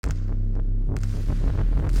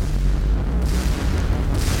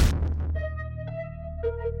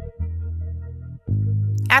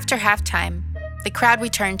After halftime, the crowd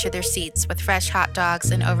returned to their seats with fresh hot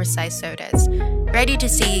dogs and oversized sodas, ready to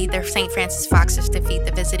see their St. Francis Foxes defeat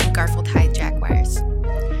the visiting Garfield High Jaguars.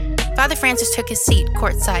 Father Francis took his seat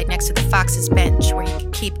courtside next to the Foxes' bench where he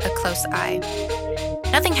could keep a close eye.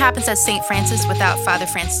 Nothing happens at St. Francis without Father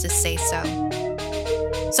Francis' say-so.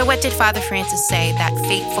 So what did Father Francis say that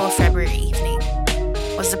fateful February evening?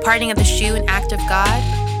 Was the parting of the shoe an act of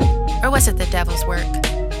God, or was it the devil's work?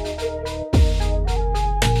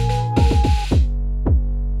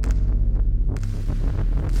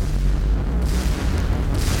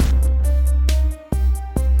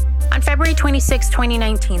 On February 26,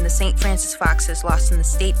 2019, the St. Francis Foxes lost in the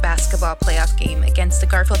state basketball playoff game against the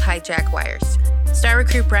Garfield High Jaguars. Star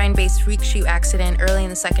recruit Brian Bay's freak shoe accident early in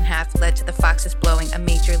the second half led to the Foxes blowing a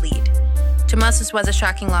major lead. To most, this was a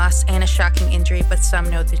shocking loss and a shocking injury, but some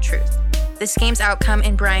know the truth. This game's outcome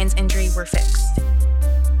and Brian's injury were fixed.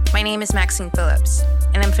 My name is Maxine Phillips,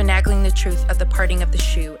 and I'm finagling the truth of the parting of the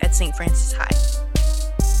shoe at St. Francis High.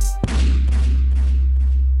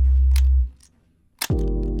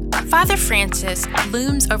 Father Francis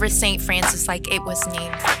looms over St. Francis like it was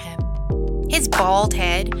named for him. His bald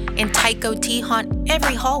head and tight goatee haunt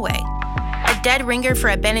every hallway, a dead ringer for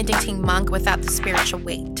a Benedictine monk without the spiritual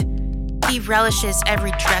weight. He relishes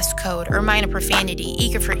every dress code or minor profanity,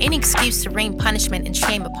 eager for any excuse to rain punishment and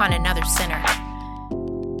shame upon another sinner.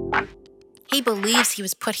 He believes he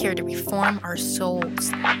was put here to reform our souls,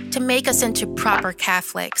 to make us into proper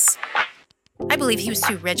Catholics. I believe he was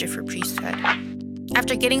too rigid for priesthood.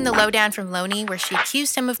 After getting the lowdown from Loney, where she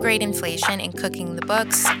accused him of great inflation and cooking the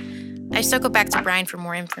books, I circled back to Brian for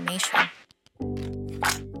more information.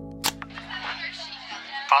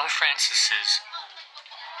 Father Francis is...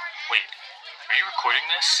 Wait, are you recording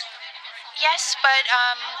this? Yes, but,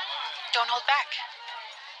 don't hold back.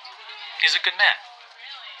 He's a good man.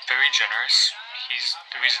 Very generous. He's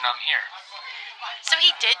the reason I'm here. So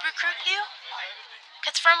he did recruit you?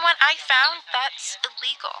 Because from what I found, that's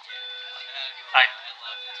illegal.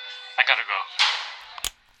 I gotta go.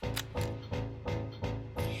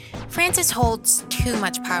 Francis holds too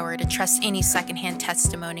much power to trust any secondhand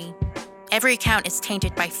testimony. Every account is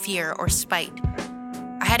tainted by fear or spite.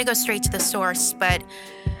 I had to go straight to the source, but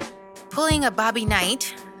pulling a Bobby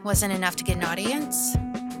Knight wasn't enough to get an audience.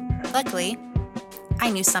 Luckily, I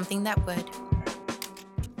knew something that would.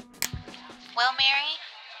 Well, Mary,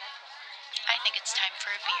 I think it's time for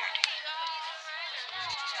a beard.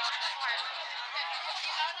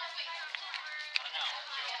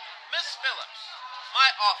 Miss Phillips, my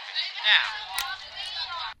office, now.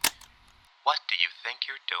 What do you think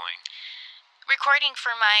you're doing? Recording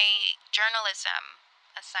for my journalism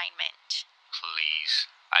assignment. Please,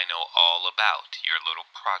 I know all about your little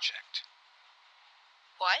project.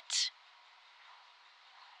 What?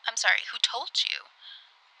 I'm sorry, who told you?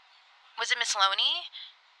 Was it Miss Loney?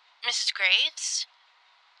 Mrs. Graves?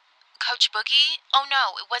 Coach Boogie? Oh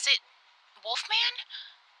no, was it Wolfman?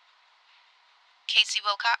 Casey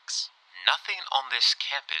Wilcox? Nothing on this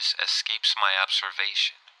campus escapes my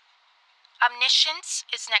observation. Omniscience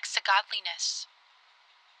is next to godliness.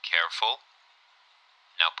 Careful.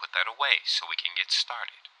 Now put that away so we can get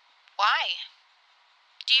started. Why?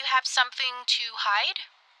 Do you have something to hide?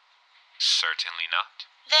 Certainly not.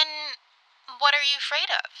 Then, what are you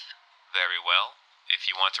afraid of? Very well. If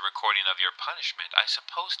you want a recording of your punishment, I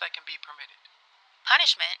suppose that can be permitted.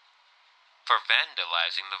 Punishment? For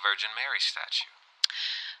vandalizing the Virgin Mary statue.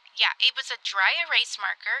 Yeah, it was a dry erase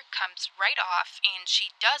marker, comes right off, and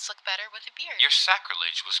she does look better with a beard. Your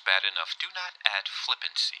sacrilege was bad enough. Do not add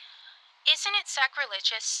flippancy. Isn't it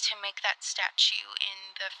sacrilegious to make that statue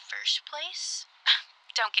in the first place?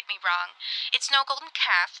 Don't get me wrong. It's no golden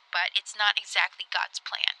calf, but it's not exactly God's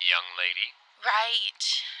plan. Young lady? Right.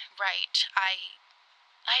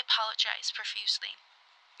 I apologize profusely.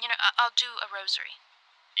 I'll do a rosary.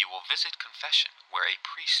 You will visit confession, where a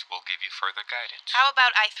priest will give you further guidance. How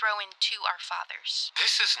about I throw in 2 Our Fathers?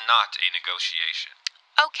 This is not a negotiation.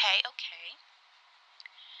 Okay.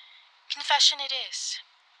 Confession it is.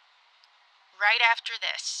 Right after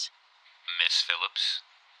this. Miss Phillips?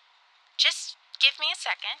 Just give me a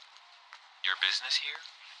second. Your business here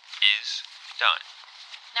is done.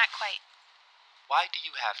 Not quite. Why do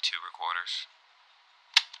you have 2 recorders?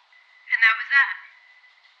 And that was that.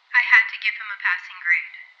 I had to give him a passing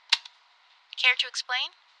grade. Care to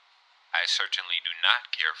explain? I certainly do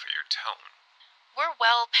not care for your tone. We're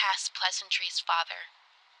well past pleasantries, Father.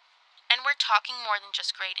 And we're talking more than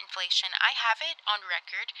just grade inflation. I have it on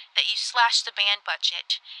record that you slashed the band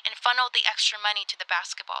budget and funneled the extra money to the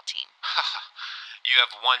basketball team. You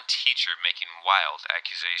have one teacher making wild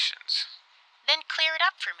accusations. Then clear it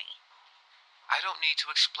up for me. I don't need to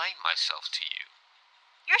explain myself to you.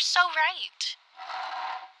 You're so right.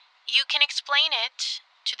 You can explain it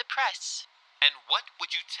to the press. And what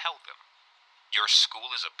would you tell them? Your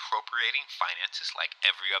school is appropriating finances like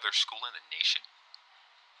every other school in the nation?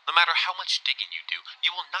 No matter how much digging you do,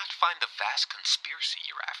 you will not find the vast conspiracy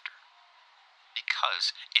you're after.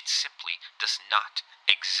 Because it simply does not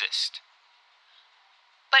exist.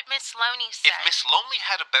 But Miss Loney said... If Miss Lonely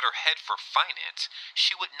had a better head for finance,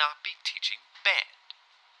 she would not be teaching band.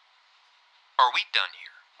 Are we done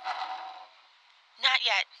here? Not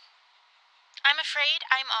yet. I'm afraid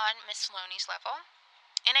I'm on Miss Loney's level,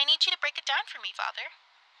 and I need you to break it down for me, Father.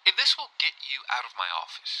 If this will get you out of my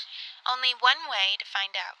office... Only one way to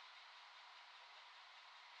find out.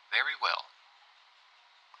 Very well.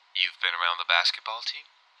 You've been around the basketball team?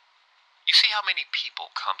 You see how many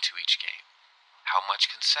people come to each game, how much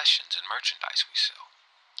concessions and merchandise we sell.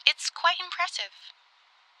 It's quite impressive.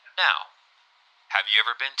 Now, have you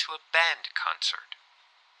ever been to a band concert?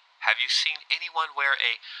 Have you seen anyone wear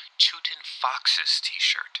a Tootin' Foxes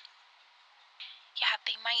t-shirt? Yeah,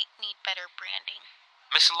 they might need better branding.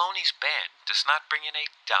 Miss Loney's band does not bring in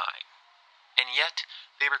a dime, and yet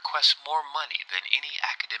they request more money than any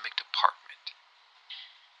academic department.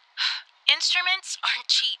 Instruments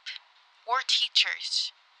aren't cheap. Or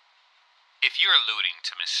teachers. If you're alluding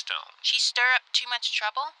to Miss Stone... She stir up too much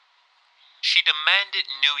trouble? She demanded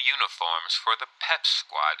new uniforms for the pep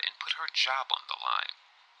squad and put her job on the line.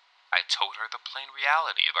 I told her the plain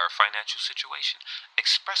reality of our financial situation,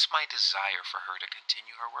 expressed my desire for her to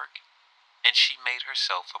continue her work, and she made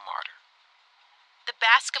herself a martyr. The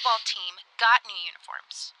basketball team got new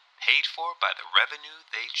uniforms. Paid for by the revenue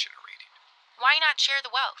they generated. Why not share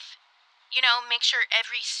the wealth? You know, make sure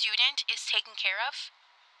every student is taken care of?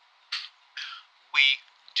 We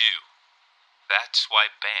do. That's why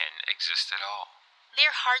band exists at all.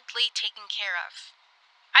 They're hardly taken care of.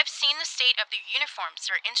 I've seen the state of their uniforms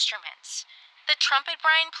or instruments. The trumpet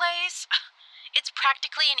Brian plays, it's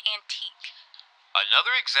practically an antique.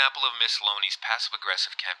 Another example of Miss Loney's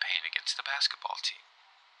passive-aggressive campaign against the basketball team.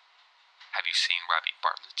 Have you seen Robbie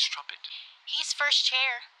Bartlett's trumpet? He's first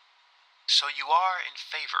chair. So you are in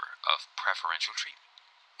favor of preferential treatment?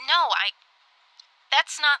 No,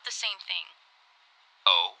 that's not the same thing.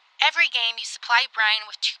 Oh? Every game you supply Brian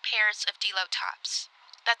with 2 pairs of D-Lo tops.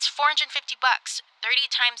 That's $450, 30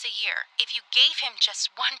 times a year. If you gave him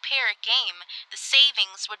just 1 pair a game, the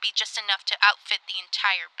savings would be just enough to outfit the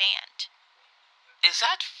entire band. Is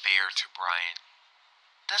that fair to Brian?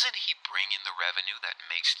 Doesn't he bring in the revenue that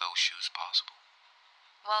makes those shoes possible?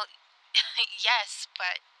 Well, yes,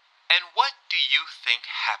 but... And what do you think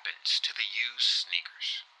happens to the used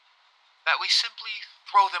sneakers? That we simply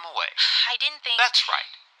throw them away. I didn't think... That's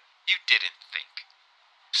right. You didn't think.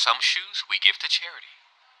 Some shoes we give to charity,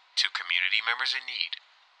 to community members in need,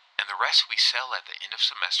 and the rest we sell at the end of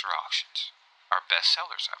semester auctions. Our best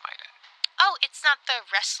sellers, I might add. Oh, it's not the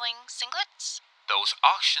wrestling singlets? Those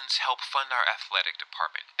auctions help fund our athletic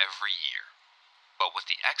department every year. But with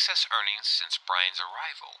the excess earnings since Brian's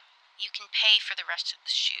arrival... You can pay for the rest of the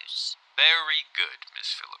shoes. Very good,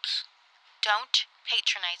 Miss Phillips. Don't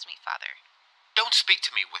patronize me, Father. Don't speak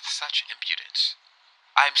to me with such impudence.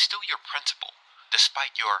 I am still your principal,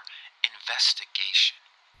 despite your investigation.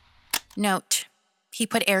 Note, he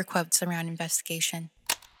put air quotes around investigation.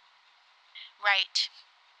 Right.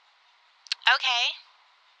 Okay.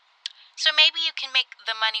 So maybe you can make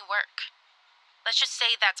the money work. Let's just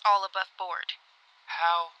say that's all above board.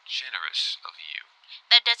 How generous of you.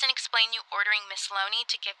 That doesn't explain you ordering Miss Loney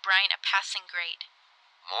to give Brian a passing grade.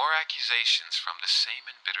 More accusations from the same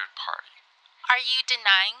embittered party. Are you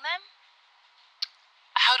denying them?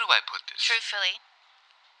 How do I put this? Truthfully.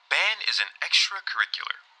 Band is an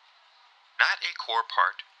extracurricular, not a core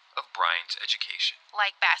part of Brian's education.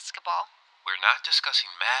 Like basketball. We're not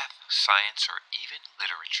discussing math, science, or even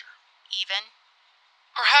literature. Even?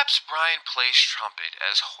 Perhaps Brian plays trumpet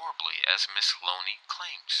as horribly as Miss Loney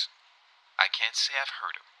claims. I can't say I've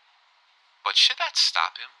heard him. But should that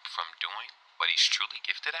stop him from doing what he's truly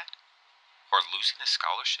gifted at? Or losing a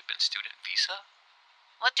scholarship and student visa?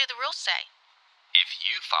 What do the rules say? If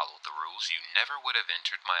you followed the rules, you never would have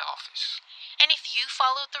entered my office. And if you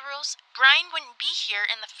followed the rules, Brian wouldn't be here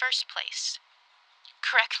in the first place.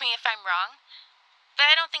 Correct me if I'm wrong, but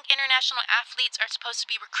I don't think international athletes are supposed to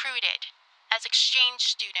be recruited as exchange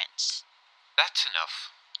students. That's enough.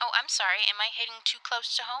 Oh, I'm sorry. Am I hitting too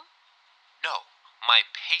close to home? No, my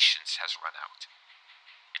patience has run out.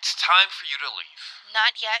 It's time for you to leave.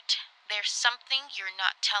 Not yet. There's something you're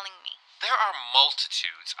not telling me. There are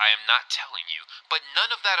multitudes I am not telling you, but none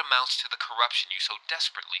of that amounts to the corruption you so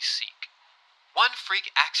desperately seek. One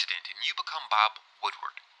freak accident and you become Bob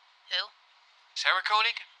Woodward. Who? Sarah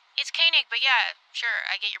Koenig? It's Koenig, but yeah, sure,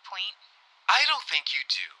 I get your point. I don't think you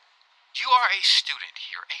do. You are a student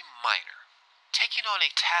here, a minor, taking on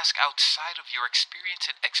a task outside of your experience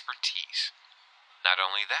and expertise. Not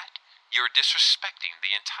only that, you're disrespecting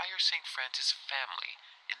the entire St. Francis family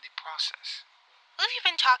in the process. Who have you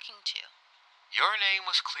been talking to? Your name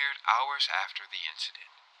was cleared hours after the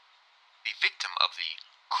incident. The victim of the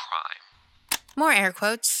crime More air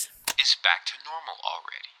quotes. is back to normal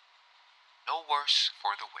already. No worse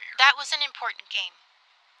for the wear. That was an important game.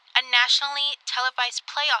 A nationally televised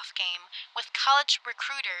playoff game with college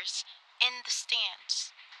recruiters in the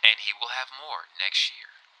stands. And he will have more next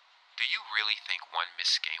year. Do you really think one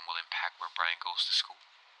missed game will impact where Brian goes to school?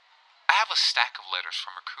 I have a stack of letters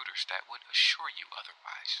from recruiters that would assure you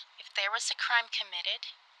otherwise. If there was a crime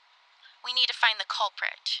committed, we need to find the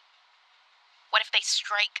culprit. What if they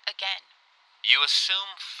strike again? You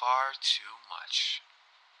assume far too much.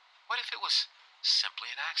 What if it was simply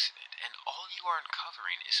an accident, and all you are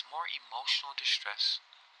uncovering is more emotional distress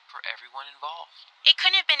for everyone involved? It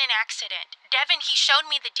couldn't have been an accident. Devin, he showed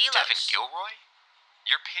me the delos. Devin Gilroy?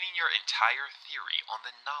 You're pinning your entire theory on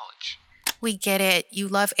the knowledge We get it. You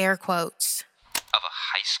love air quotes. of a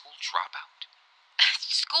high school dropout.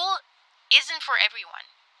 School isn't for everyone.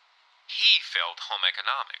 He failed home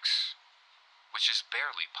economics, which is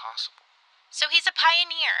barely possible. So he's a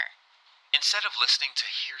pioneer. Instead of listening to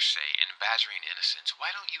hearsay and badgering innocents,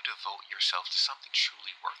 why don't you devote yourself to something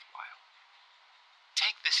truly worthwhile?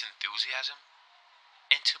 Take this enthusiasm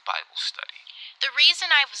into Bible study. The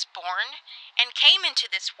reason I was born and came into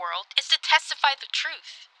this world is to testify the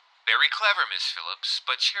truth. Very clever, Miss Phillips,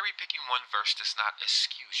 but cherry-picking one verse does not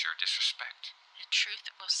excuse your disrespect. The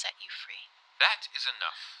truth will set you free. That is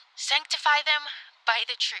enough. Sanctify them by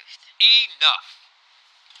the truth. Enough!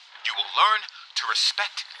 You will learn to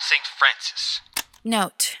respect St. Francis.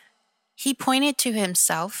 Note, he pointed to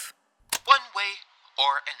himself. One way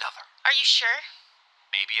or another. Are you sure?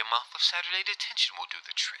 Maybe a month of Saturday detention will do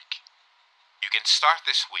the trick. You can start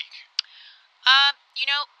this week.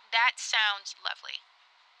 That sounds lovely.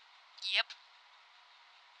 Yep.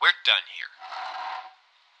 We're done here.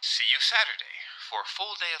 See you Saturday for a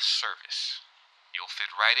full day of service. You'll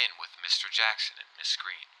fit right in with Mr. Jackson and Miss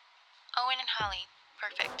Green. Owen and Holly.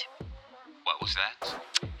 Perfect. What was that?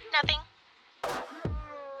 Nothing.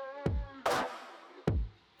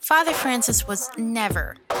 Father Francis was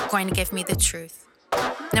never going to give me the truth,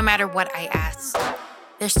 no matter what I asked.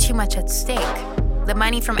 There's too much at stake. The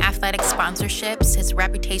money from athletic sponsorships, his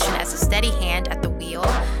reputation as a steady hand at the wheel,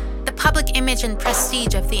 the public image and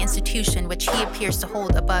prestige of the institution which he appears to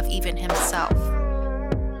hold above even himself.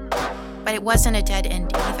 But it wasn't a dead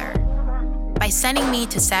end either. By sending me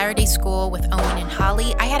to Saturday school with Owen and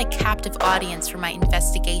Holly, I had a captive audience for my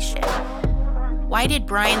investigation. Why did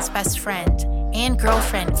Brian's best friend and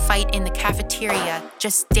girlfriend fight in the cafeteria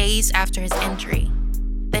just days after his injury?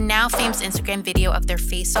 The now famous Instagram video of their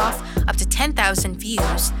face-off, up to 10,000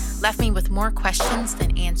 views, left me with more questions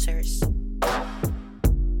than answers.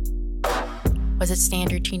 Was it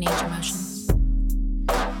standard teenage emotions?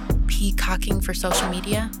 Peacocking for social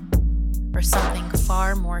media? Or something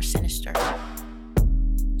far more sinister?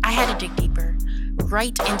 I had to dig deeper,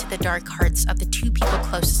 right into the dark hearts of the two people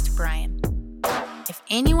closest to Brian. If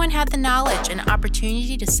anyone had the knowledge and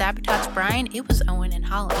opportunity to sabotage Brian, it was Owen and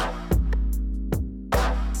Holly.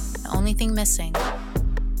 The only thing missing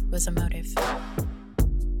was a motive.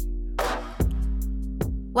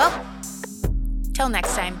 Well, till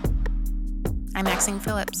next time, I'm Maxine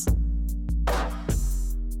Phillips.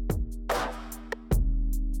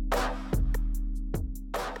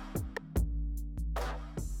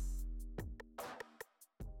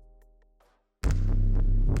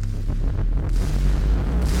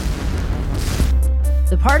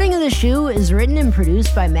 The Parting of the Shoe is written and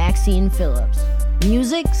produced by Maxine Phillips.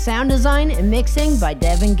 Music, sound design, and mixing by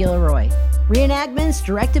Devin Gilroy. Reenactments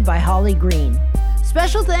directed by Holly Green.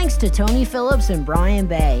 Special thanks to Tony Phillips and Brian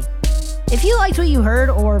Bay. If you liked what you heard,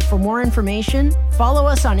 or for more information, follow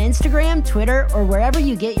us on Instagram, Twitter, or wherever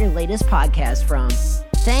you get your latest podcast from.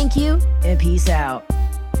 Thank you, and peace out.